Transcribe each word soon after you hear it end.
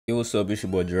Hey, what's up? It's your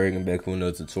boy Dragon back with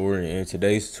another tutorial. And in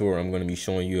today's tutorial, I'm going to be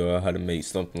showing you how to make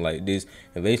something like this.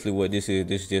 And basically what this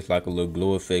is just like a little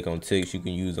glow effect on text you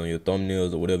can use on your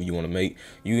thumbnails or whatever you want to make.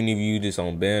 You can even use this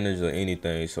on banners or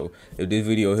anything. So if this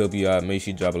video helped you out, make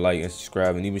sure you drop a like and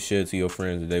subscribe, and even share it to your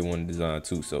friends if they want to design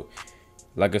too. So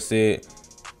like I said,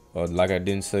 like I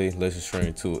didn't say, let's just straight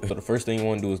into it. So the first thing you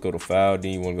want to do is go to File,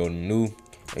 then you want to go to New,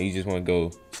 and you just want to go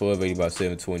 1280 by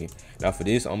 720. Now for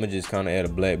this, I'm gonna just kind of add a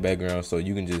black background, so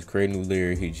you can just create a new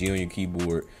layer, hit G on your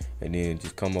keyboard, and then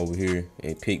just come over here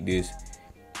and pick this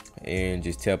and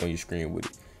just tap on your screen with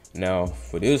it. Now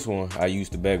for this one, I use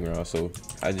the background, so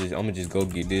I'm gonna just go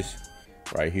get this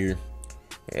right here.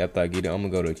 And after I get it, I'm gonna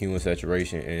go to hue and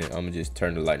saturation, and I'm gonna just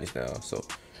turn the lightness down. So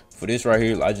for this right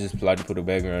here, I just like to put a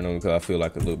background on because I feel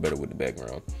like it look better with the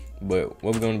background. But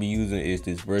what we're going to be using is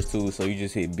this brush tool. So you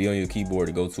just hit B on your keyboard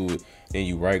to go to it, then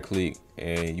you right click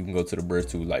and you can go to the brush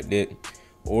tool like that,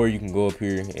 or you can go up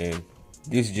here, and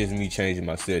this is just me changing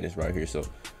my settings right here. So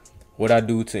what I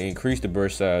do to increase the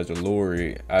brush size or lower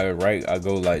it, I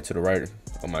go like to the right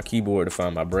on my keyboard to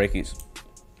find my brackets,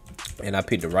 and I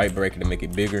pick the right bracket to make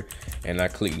it bigger, and I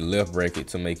click the left bracket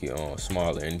to make it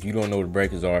smaller. And if you don't know what the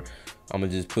brackets are, I'm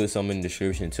gonna just put something in the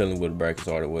description telling what the brackets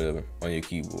are or whatever on your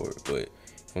keyboard. But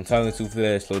if I'm talking too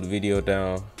fast, slow the video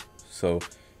down. So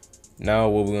now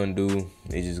what we're gonna do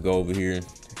is just go over here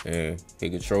and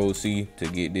hit Control-C to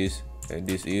get this, and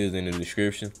this is in the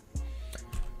description.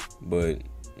 But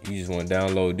you just want to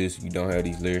download this if you don't have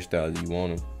these layer styles that you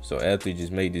want them. So after, you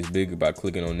just make this bigger by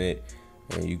clicking on that,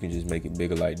 and you can just make it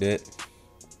bigger like that.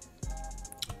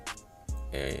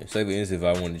 And say for instance, if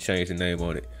I want to change the name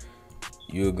on it,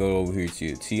 you'll go over here to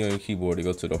your T on your keyboard to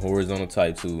go to the horizontal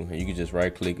type tool, and you can just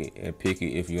right click it and pick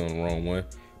it if you're on the wrong one.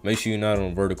 Make sure you're not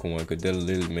on vertical one, because that'll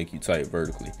literally make you type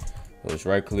vertically. So it's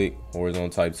right click, horizontal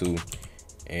type tool,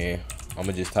 and I'm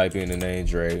gonna just type in the name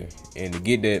Dragon. And to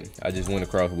get that, I just went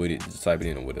across with it, just type it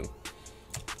in with them.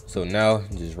 So now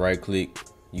just right click,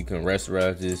 you can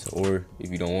rasterize this, or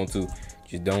if you don't want to,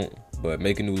 just don't. But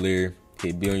make a new layer,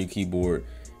 hit B on your keyboard,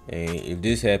 and if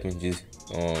this happens, just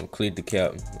click the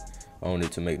cap on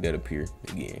it to make that appear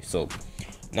again. So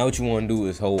now what you want to do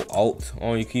is hold Alt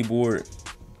on your keyboard,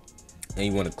 and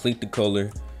you want to click the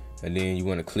color, and then you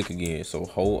want to click again. So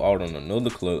hold Alt on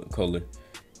another color,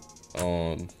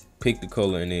 pick the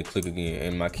color, and then click again.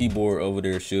 And my keyboard over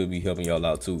there should be helping y'all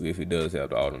out too if it does have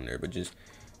the Alt on there. But just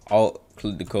Alt,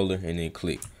 click the color, and then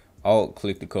click. Alt,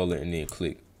 click the color, and then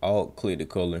click. Alt, click the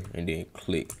color, and then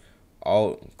click.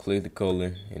 Alt, click the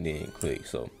color, and then click.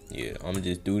 So yeah, I'm gonna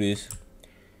just do this.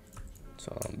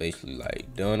 So I'm basically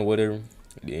like done or whatever.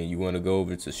 Then you want to go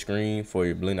over to screen for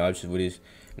your blend options with this.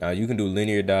 Now you can do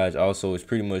linear dodge also. It's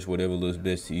pretty much whatever looks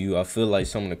best to you. I feel like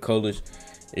some of the colors,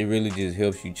 it really just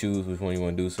helps you choose which one you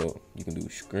want to do. So you can do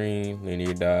screen,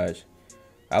 linear dodge.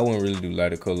 I wouldn't really do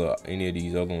lighter color, any of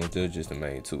these other ones. They're just the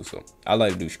main two. So I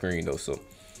like to do screen though. So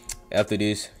after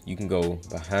this, you can go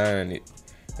behind it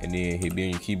and then hit B on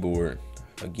your keyboard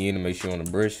again to make sure you're on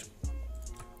the brush.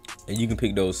 And you can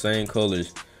pick those same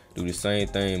colors, do the same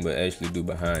thing, but actually do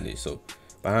behind it. So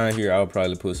behind here, I'll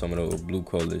probably put some of those blue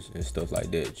colors and stuff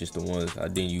like that, just the ones I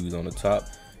didn't use on the top.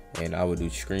 And I would do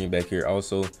screen back here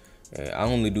also. And I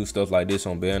only do stuff like this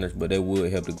on banners, but that would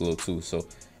help the glow too. So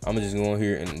I'm just going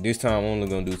here, and this time I'm only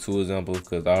gonna do 2 examples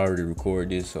because I already recorded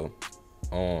this. So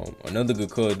another good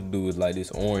color to do is like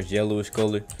this orange yellowish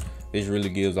color. This really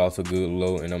gives also good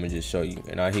glow, and I'm gonna just show you.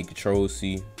 And I hit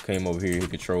Control-C, came over here, hit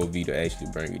Control-V to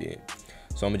actually bring it in.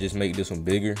 So I'm gonna just make this one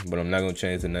bigger, but I'm not gonna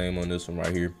change the name on this one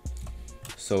right here.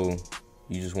 So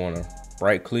you just wanna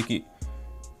right click it.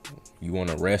 You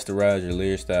wanna rasterize your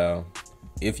layer style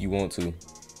if you want to,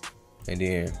 and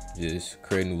then just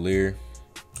create a new layer.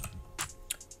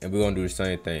 And we're gonna do the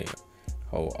same thing.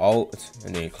 Hold Alt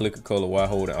and then click a color while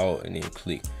holding Alt, and then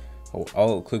click. Hold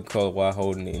Alt, click color while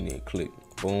holding it, and then click.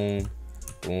 Boom,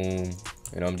 boom.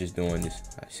 And I'm just doing this.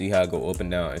 I see how I go up and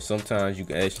down, and sometimes you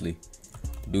can actually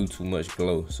do too much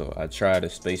glow, so I try to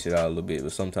space it out a little bit,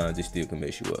 but sometimes it still can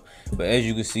mess you up. But as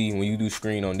you can see, when you do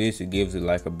screen on this, it gives it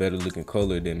like a better looking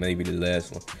color than maybe the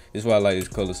last one. This is why I like this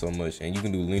color so much. And you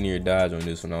can do linear dodge on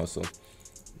this one also,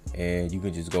 and you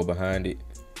can just go behind it,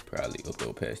 probably up the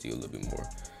opacity a little bit more.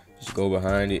 Just go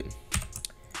behind it,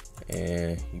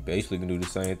 and you basically can do the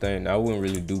same thing. Now I wouldn't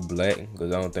really do black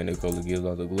because I don't think that color gives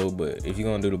off the glow, but if you're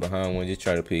gonna do the behind one, just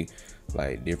try to pick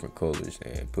like different colors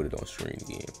and put it on screen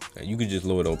again, and you can just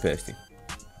lower the opacity.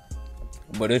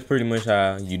 But that's pretty much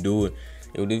how you do it.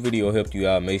 If this video helped you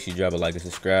out, make sure you drop a like and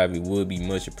subscribe. It would be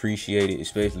much appreciated,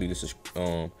 especially the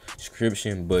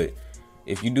subscription. But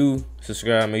If you do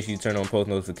subscribe, make sure you turn on post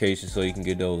notifications so you can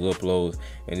get those uploads.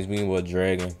 And it's me,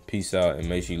 Dragon. Peace out, and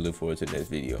make sure you look forward to the next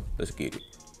video. Let's get it.